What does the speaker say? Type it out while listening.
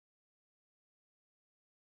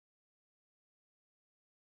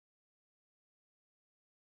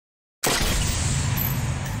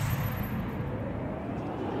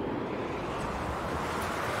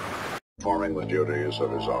Performing the duties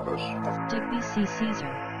of his office. Digby C. Caesar.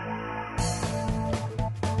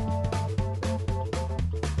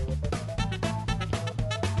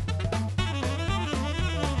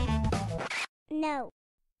 No.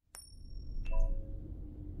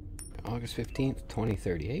 August 15th,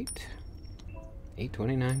 2038,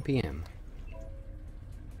 8:29 p.m.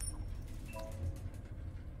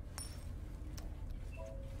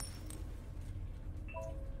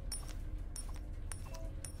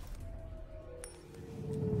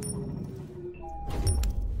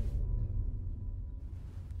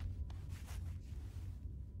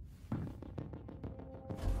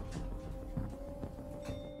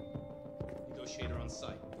 Negotiator on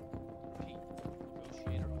site. Repeat.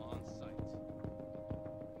 Negotiator on site.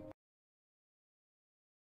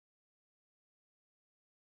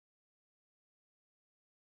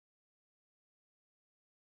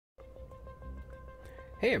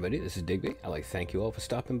 Hey everybody, this is Digby. I'd like to thank you all for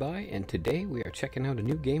stopping by, and today we are checking out a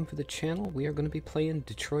new game for the channel. We are going to be playing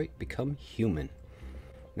Detroit Become Human.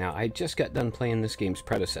 Now, I just got done playing this game's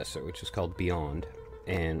predecessor, which is called Beyond,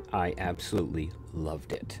 and I absolutely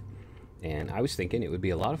loved it. And I was thinking it would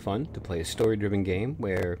be a lot of fun to play a story-driven game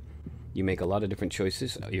where you make a lot of different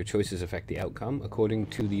choices. Your choices affect the outcome. According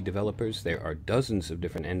to the developers, there are dozens of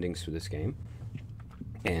different endings for this game.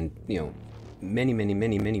 And, you know, many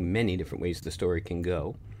different ways the story can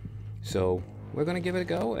go. So we're going to give it a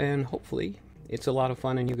go, and hopefully it's a lot of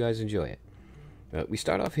fun and you guys enjoy it. We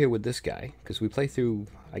start off here with this guy, because we play through,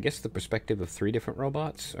 I guess, the perspective of 3 different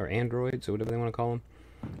robots, or androids, or whatever they want to call them.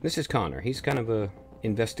 This is Connor. He's kind of a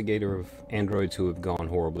investigator of androids who have gone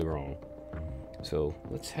horribly wrong. So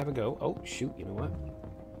let's have a go. Oh, shoot, you know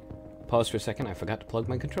what? Pause for a second. I forgot to plug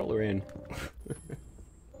my controller in.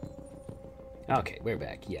 Okay, we're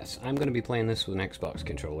back. Yes, I'm going to be playing this with an Xbox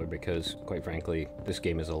controller because, quite frankly, this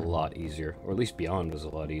game is a lot easier, or at least Beyond was a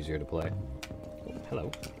lot easier to play. Oh,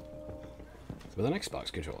 hello. With an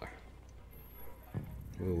Xbox controller.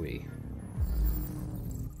 Ooh-wee.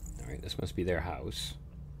 Alright, this must be their house.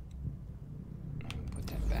 Put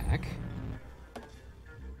that back. So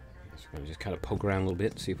we're going to just kind of poke around a little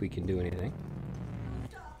bit, see if we can do anything.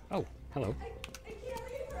 Oh, hello.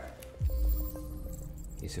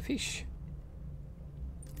 He's a fish.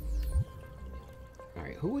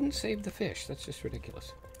 Alright, who wouldn't save the fish? That's just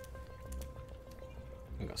ridiculous.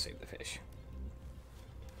 I'm gonna save the fish.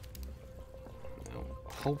 Now,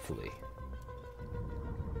 hopefully...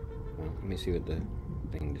 Well, let me see what the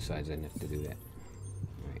thing decides I have to do that.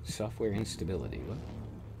 Alright, software instability. What?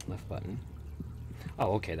 Left button.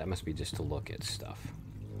 Oh, okay, that must be just to look at stuff.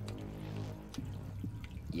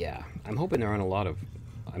 Yeah, I'm hoping there aren't a lot of...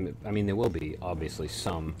 I mean, there will be, obviously,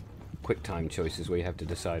 some quick time choices where you have to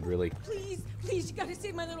decide, really... Please, you gotta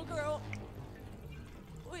save my little girl.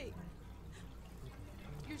 Wait.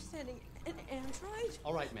 You're sending an android?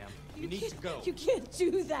 All right, ma'am. You need to go. You can't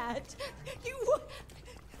do that.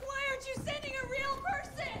 Why aren't you sending a real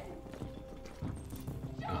person?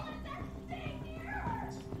 Show us everything here.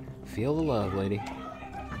 Feel the love, lady.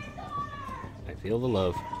 I feel the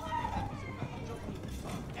love.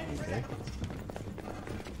 Okay.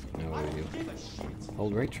 Now what do we do?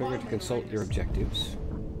 Hold right trigger to consult your objectives.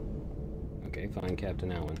 Okay, find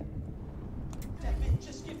Captain Allen.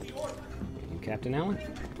 You Captain Allen?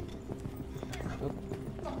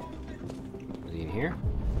 Oh. Is he in here?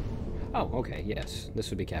 Oh, okay, yes. This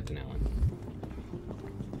would be Captain Allen.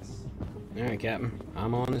 Alright, Captain.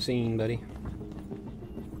 I'm on the scene, buddy.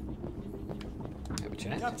 Have a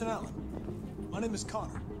chat? Captain Allen, my name is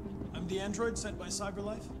Connor. I'm the android sent by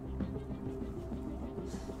CyberLife.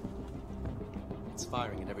 It's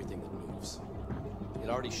firing at everything that moves. It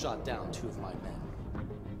already shot down 2 of my men.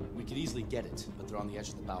 We could easily get it, but they're on the edge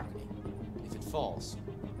of the balcony. If it falls,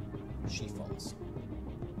 she falls.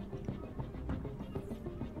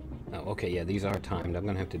 Oh, okay, yeah, these are timed. I'm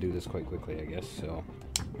gonna have to do this quite quickly, I guess, so...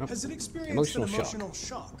 Oh. Has it experienced Emotional an shock. emotional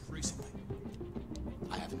shock recently?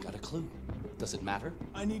 I haven't got a clue. Does it matter?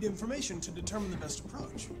 I need information to determine the best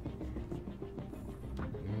approach.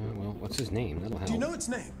 Well, what's his name? That'll help. Do you know its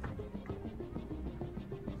name?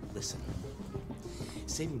 Listen.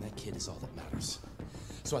 Saving that kid is all that matters.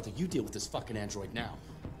 So either you deal with this fucking android now,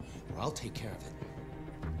 or I'll take care of it.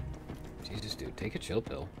 Jesus, dude, take a chill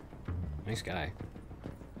pill. Nice guy.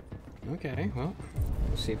 Okay, well,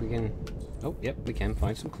 let's see if we can... Oh, yep, we can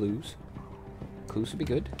find some clues. Clues would be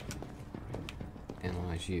good.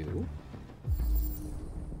 Analyze you.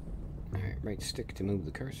 Alright, right stick to move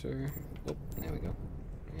the cursor. Oh, there we go.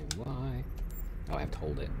 And Y. Oh, I have to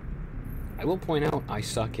hold it. I will point out I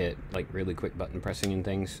suck at, like, really quick button pressing and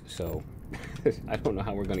things, so I don't know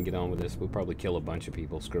how we're going to get on with this. We'll probably kill a bunch of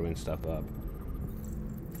people screwing stuff up.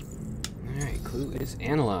 Alright, clue is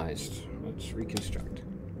analyzed. Let's reconstruct.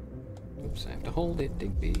 Oops, I have to hold it,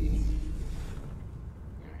 Digby.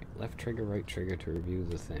 Alright, left trigger, right trigger to review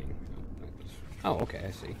the thing. Oh, okay,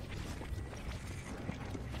 I see.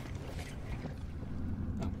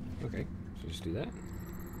 Oh, okay. So just do that.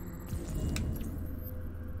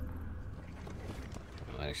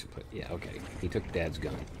 Oh, I actually put... Yeah, okay. He took Dad's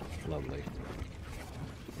gun. Lovely.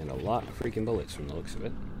 And a lot of freaking bullets from the looks of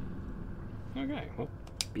it. Okay, well,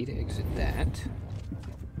 B to exit that.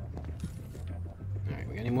 Alright,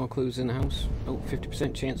 we got any more clues in the house? Oh,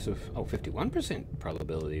 50% chance of... Oh, 51%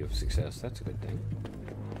 probability of success. That's a good thing.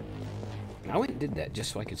 I went and did that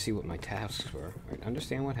just so I could see what my tasks were. Alright,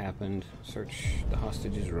 understand what happened. Search the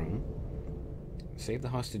hostage's room. Save the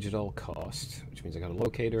hostage at all costs, which means I gotta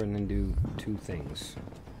locate her and then do 2 things.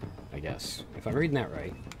 I guess. If I'm reading that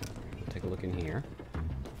right. We'll take a look in here.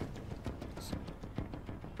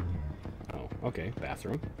 Oh, okay,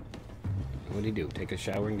 bathroom. What'd he do? Take a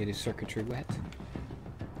shower and get his circuitry wet?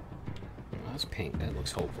 Oh, that's pink. That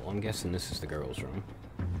looks hopeful. I'm guessing this is the girl's room.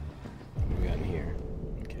 What do we got in here?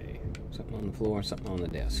 Okay. Something on the floor, something on the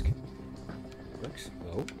desk. Works.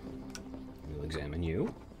 Oh. We'll examine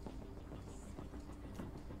you.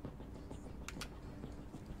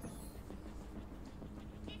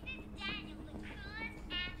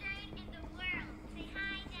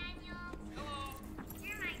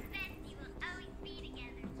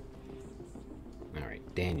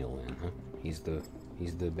 Daniel then, huh? He's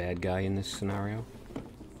the bad guy in this scenario.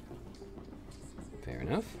 Fair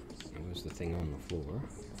enough. Where's the thing on the floor?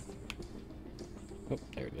 Oh,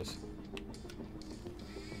 there it is.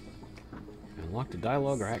 Unlock the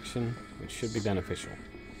dialogue or action, which should be beneficial.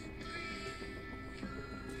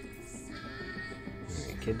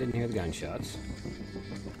 Alright, kid didn't hear the gunshots.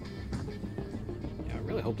 Yeah, I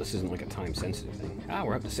really hope this isn't like a time-sensitive thing. Ah,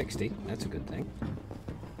 we're up to 60. That's a good thing.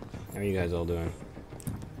 How are you guys all doing?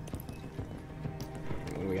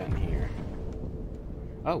 What do we got in here?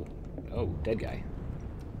 Oh, dead guy.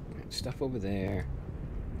 Stuff over there.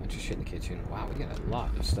 Bunch of shit in the kitchen. Wow, we got a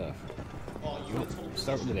lot of stuff. Oh,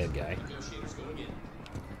 start with the dead guy.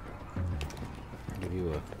 Give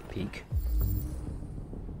you a peek.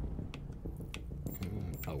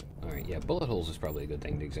 Oh, alright, yeah, bullet holes is probably a good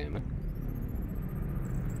thing to examine.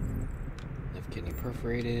 Left kidney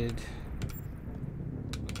perforated.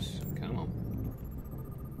 Oops, come on.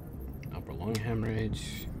 Upper lung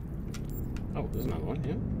hemorrhage. Oh, there's another one,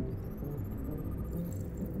 yeah.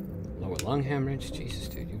 Lower lung hemorrhage. Jesus,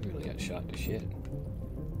 dude, you really got shot to shit.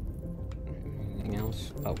 Anything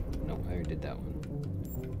else? Oh, no, I already did that one.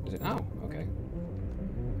 Is it? Oh, okay.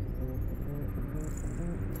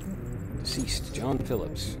 Deceased, John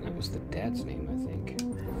Phillips. That was the dad's name, I think.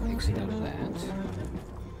 Exit out of that.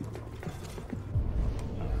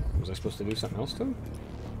 Was I supposed to do something else to him?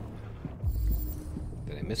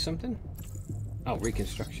 Did I miss something? Oh,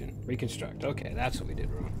 reconstruction. Reconstruct. Okay, that's what we did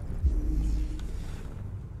wrong.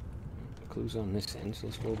 The clue's on this end, so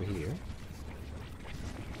let's go over here.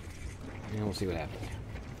 And we'll see what happened.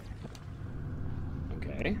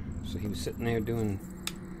 Okay, so he was sitting there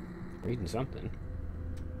reading something.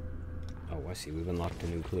 Oh, I see, we've unlocked a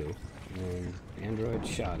new clue. And the android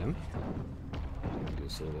shot him. Do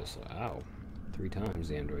this a little bit slow. Ow. 3 times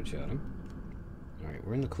the android shot him. Alright,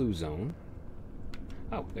 we're in the clue zone.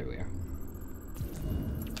 Oh, there we are.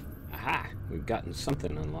 Aha! We've gotten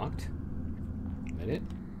something unlocked. Is that it?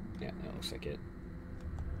 Yeah, that looks like it.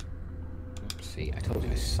 Oops, see, I told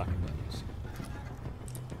you I suck at buttons.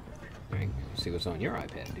 Alright, see what's on your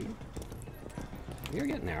iPad, dude. You're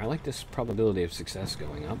getting there. I like this probability of success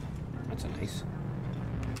going up. That's a nice.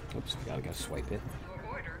 Oops, gotta swipe it. Your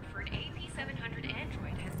order for an AP700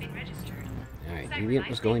 android has been registered. Alright, Deviant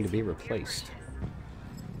was going to be replaced.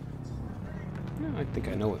 Well, I think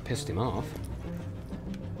I know what pissed him off.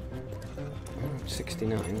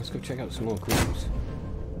 69. Let's go check out some more clues.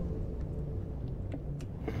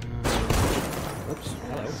 Oops,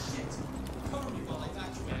 hello.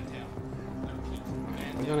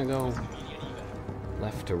 I'm gonna go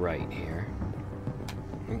left to right here.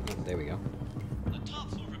 Oh, there we go. The top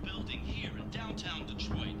floor of a building here in downtown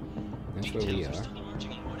Detroit. That's where we are. Still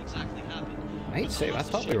emerging on what exactly happened. I hate to say, I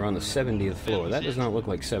thought we were on the 70th floor. That does not look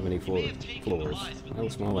like 70 floors. That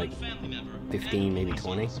looks more like 15, maybe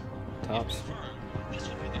 20 tops.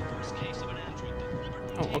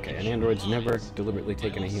 Oh, okay. An android's never deliberately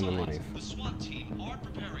taken a human life.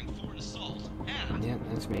 Yeah,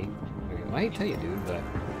 that's me. Okay, well, I hate to tell you, dude, but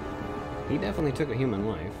he definitely took a human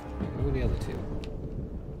life. Who are the other 2?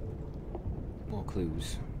 More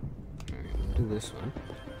clues. Alright, we'll do this one.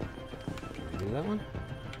 Can we do that one?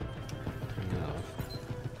 Turn that off.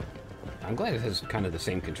 I'm glad it has kind of the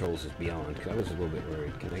same controls as Beyond, because I was a little bit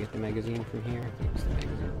worried. Can I get the magazine from here? I think it's the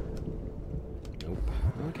magazine. Nope.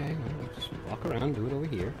 Okay, well, just walk around, do it over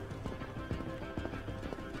here.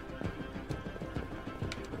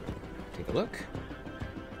 Take a look.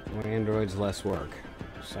 More androids, less work.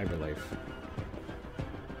 Cyberlife.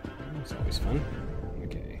 That's always fun.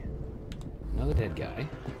 Okay. Another dead guy.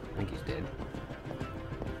 I think he's dead.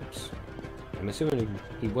 Oops. I'm assuming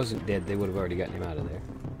he wasn't dead, they would have already gotten him out of there.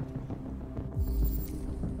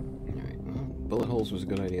 Alright, well, bullet holes was a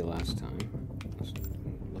good idea last time. Let's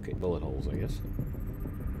look at bullet holes, I guess.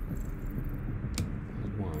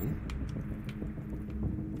 There's one.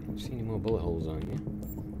 Don't see any more bullet holes on you.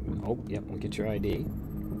 Oh, yep, we'll get your ID.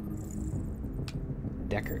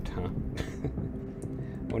 Deckard, huh?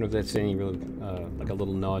 I wonder if that's any real, like a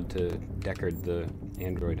little nod to Deckard, the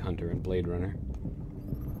android hunter in Blade Runner.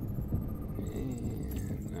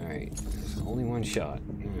 Alright, there's only one shot.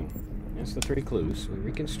 Now, that's the 3 clues. We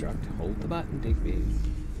reconstruct. Hold the button, Digby.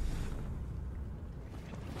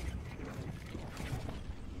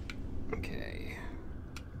 Okay.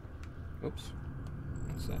 Oops.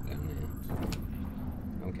 What's that down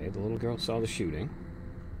there? Okay, the little girl saw the shooting.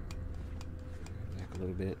 Back a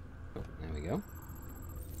little bit. Oh, there we go.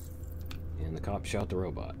 And the cop shot the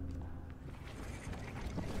robot.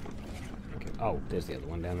 Okay. Oh, there's the other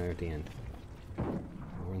one down there at the end. We'll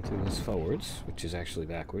run through this forwards, which is actually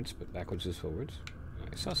backwards, but backwards is forwards.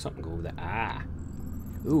 I saw something go over there. Ah!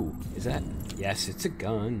 Ooh, is that? Yes, it's a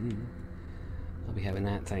gun. I'll be having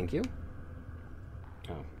that, thank you.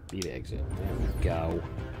 Oh, beat exit. There we go.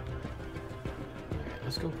 Alright,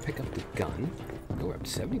 let's go pick up the gun. Oh, we're up to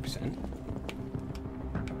 70%.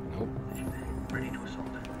 Nope. Ready to assault.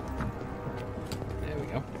 There we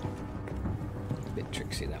go. A bit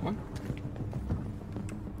tricksy, that one.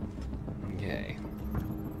 Okay.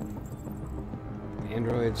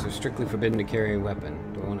 Androids are strictly forbidden to carry a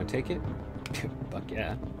weapon. Do I want to take it? Fuck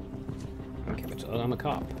yeah. Okay, but I'm a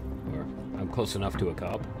cop. Or I'm close enough to a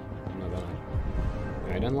cop. I'm not gonna...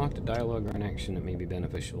 Alright, unlock the dialogue or an action that may be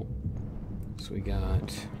beneficial. So we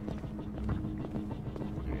got...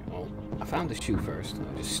 Alright, well, I found the shoe first.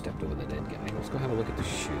 I just stepped over the dead guy. Let's go have a look at the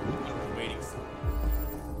shoe. Waiting for.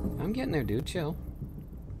 I'm getting there, dude. Chill.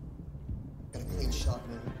 Got a clean shot,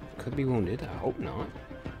 man. Could be wounded. I hope not.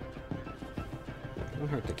 Don't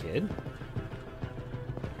hurt the kid.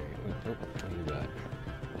 Alright, what do you got?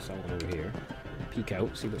 Saw one over here. Peek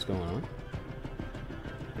out, see what's going on.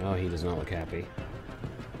 Oh, he does not look happy.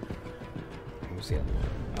 Where's the other one?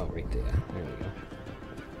 Oh, right there. There we go.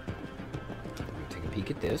 Take a peek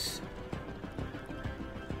at this.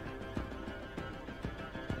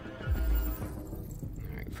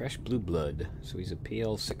 Alright, fresh blue blood. So he's a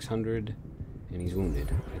PL 600 and he's wounded.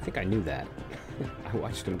 I think I knew that. I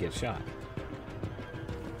watched him get shot.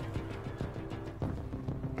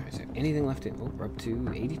 Alright, is there anything left in? Oh, we're up to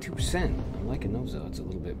 82%. I'm liking those odds a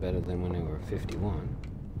little bit better than when they were 51.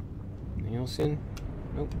 Anything else in?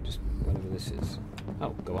 Nope, just whatever this is. Oh,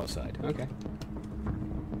 go outside. Okay.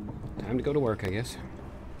 Time to go to work, I guess.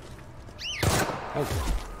 Oh.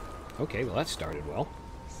 Okay, well that started well.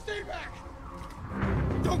 Stay back!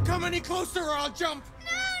 Don't come any closer or I'll jump!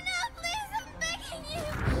 No, please, I'm begging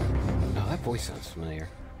you. Oh, that voice sounds familiar.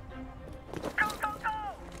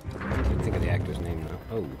 I can't think of the actor's name now.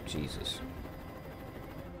 Oh, Jesus.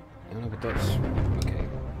 I don't know what that's... Okay.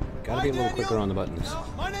 Gotta be a little quicker on the buttons.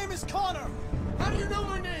 My name is Connor. How do you know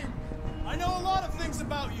my name? I know a lot of things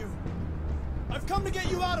about you. I've come to get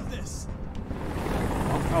you out of this.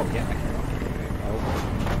 Oh, yeah, I can go. Okay, oh.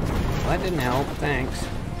 Well, that didn't help. Thanks.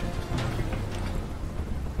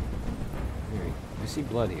 Alright, I see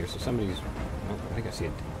blood here, so somebody's... Oh, I think I see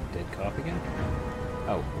a dead cop again.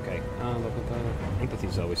 Oh, okay.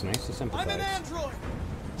 Empathy's always nice to sympathize. I'm an android,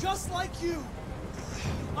 just like you.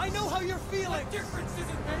 I know how you're feeling. What difference does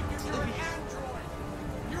it make if you're an android?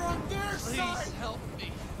 You're on their side! Please help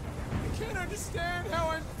me. You can't understand how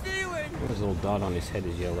I'm feeling! His little dot on his head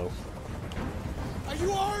is yellow. Are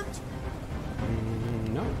you armed?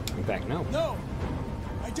 No. In fact, no. No,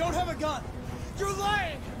 I don't have a gun. You're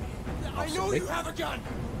lying! I know Possibly. you have a gun!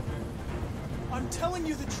 I'm telling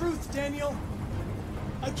you the truth, Daniel.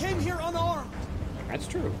 I came here unarmed. That's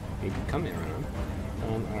true. He did come here around.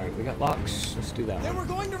 Alright, we got locks. Let's do that They one. were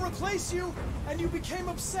going to replace you, and you became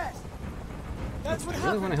upset. That's what I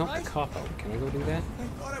really want happened, to help right? the cop out. Can I go do that? I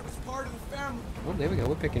thought I was part of the family. Oh, there we go.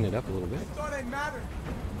 We're picking it up a little bit. I thought I mattered.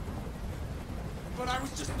 But I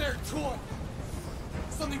was just their toy.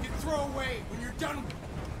 Something to throw away when you're done with it.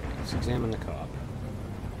 Let's examine the cop.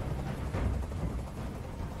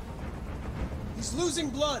 He's losing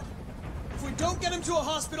blood. If we don't get him to a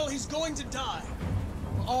hospital, he's going to die.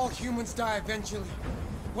 all humans die eventually.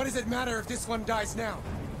 What does it matter if this one dies now?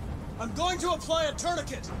 I'm going to apply a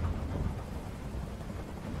tourniquet.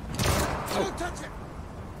 Don't touch him!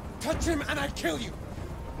 Touch him and I kill you!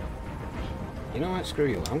 You know what? Screw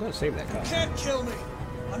you. I'm gonna save that cop. Can't kill me.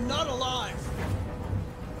 I'm not alive.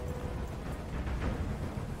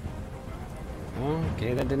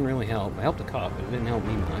 Okay, that didn't really help. I helped the cop, but it didn't help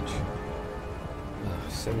me much.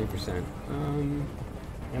 70%.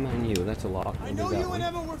 Emma and you, that's a lot. I know you and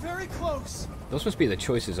Emma were very close. Those must be the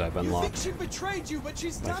choices I've You unlocked. think she betrayed you, but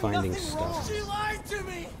she's by done finding nothing stuff. wrong. She lied to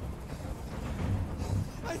me!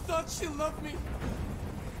 I thought she loved me.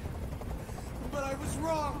 But I was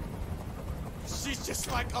wrong. She's just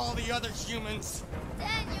like all the other humans.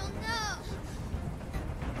 Daniel, no!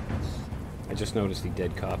 I just noticed the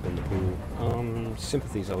dead cop in the pool.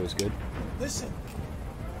 Sympathy's always good. Listen,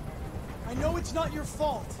 I know it's not your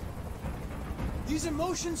fault. These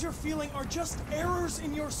emotions you're feeling are just errors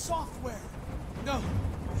in your software. No,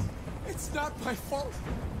 it's not my fault.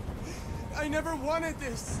 I never wanted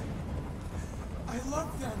this. I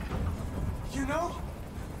love them, you know?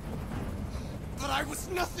 But I was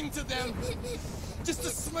nothing to them. Just a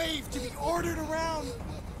slave to be ordered around.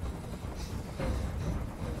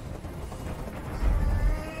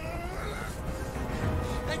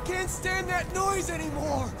 I can't stand that noise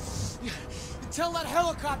anymore. Tell that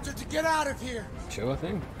helicopter to get out of here. Sure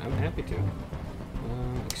thing. I'm happy to.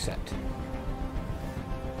 Accept.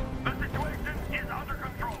 The situation is under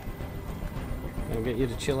control. I'll get you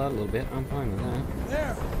to chill out a little bit. I'm fine with that.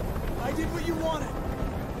 There, I did what you wanted.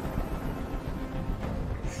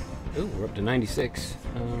 Ooh, we're up to 96.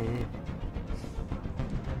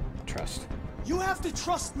 Trust. You have to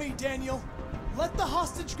trust me, Daniel. Let the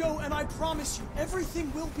hostage go, and I promise you, everything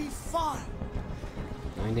will be fine.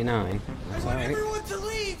 99. I That's want alright. everyone to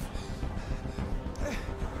leave.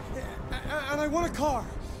 And I want a car.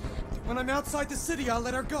 When I'm outside the city, I'll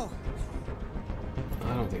let her go.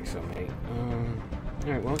 I don't think so, mate.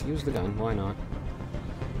 Alright, well, use the gun. Why not?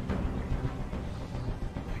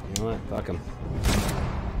 You know what? Fuck him.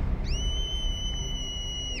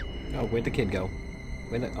 Oh, where'd the kid go?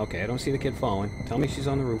 Okay, I don't see the kid falling. Tell me she's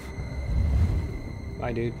on the roof.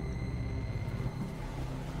 Bye, dude.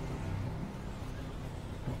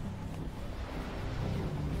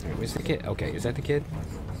 Alright, where's the kid? Okay, is that the kid?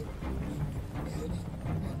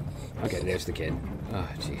 Okay, there's the kid. Oh,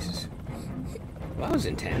 Jesus. Well, that was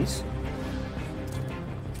intense.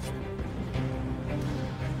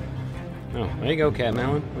 Oh, there you go, Cat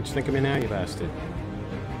Melon. What you think of me now, you bastard?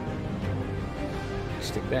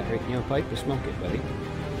 Stick that right in your pipe and smoke it, buddy.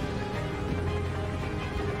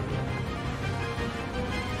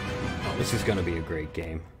 Oh, this is gonna be a great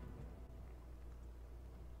game.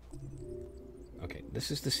 Okay, this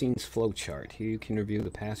is the scene's flowchart. Here you can review the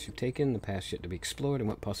paths you've taken, the paths yet to be explored, and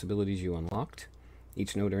what possibilities you unlocked.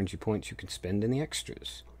 Each node earns you points you can spend in the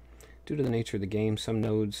extras. Due to the nature of the game, some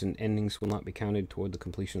nodes and endings will not be counted toward the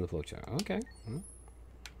completion of the flowchart. Okay.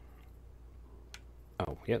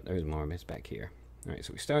 Oh, yep, there's more. It's back here. Alright,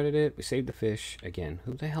 so we started it. We saved the fish. Again,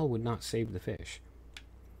 who the hell would not save the fish?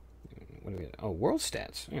 What do we got? Oh, world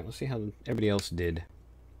stats. Alright, let's see how everybody else did.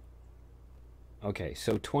 Okay,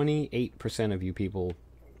 so 28% of you people,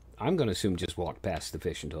 I'm going to assume, just walked past the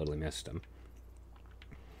fish and totally missed them.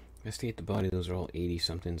 Investigate the body. Those are all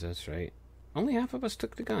 80-somethings. That's right. Only half of us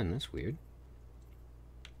took the gun. That's weird.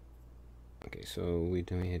 Okay, so we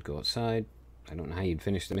had go outside. I don't know how you'd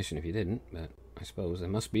finish the mission if you didn't, but I suppose there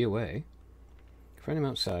must be a way. Friend him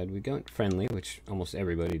outside. We got friendly, which almost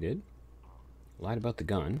everybody did. Lied about the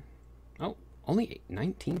gun. Oh, only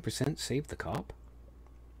 19% saved the cop?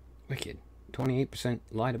 Wicked. 28%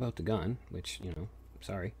 lied about the gun, which, you know,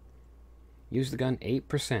 sorry. Used the gun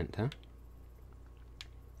 8%, huh?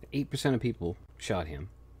 8% of people shot him.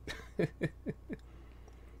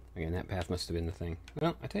 Again, that path must have been the thing.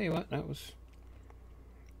 Well, I tell you what, that was...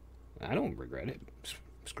 I don't regret it.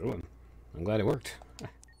 Screw him. I'm glad it worked.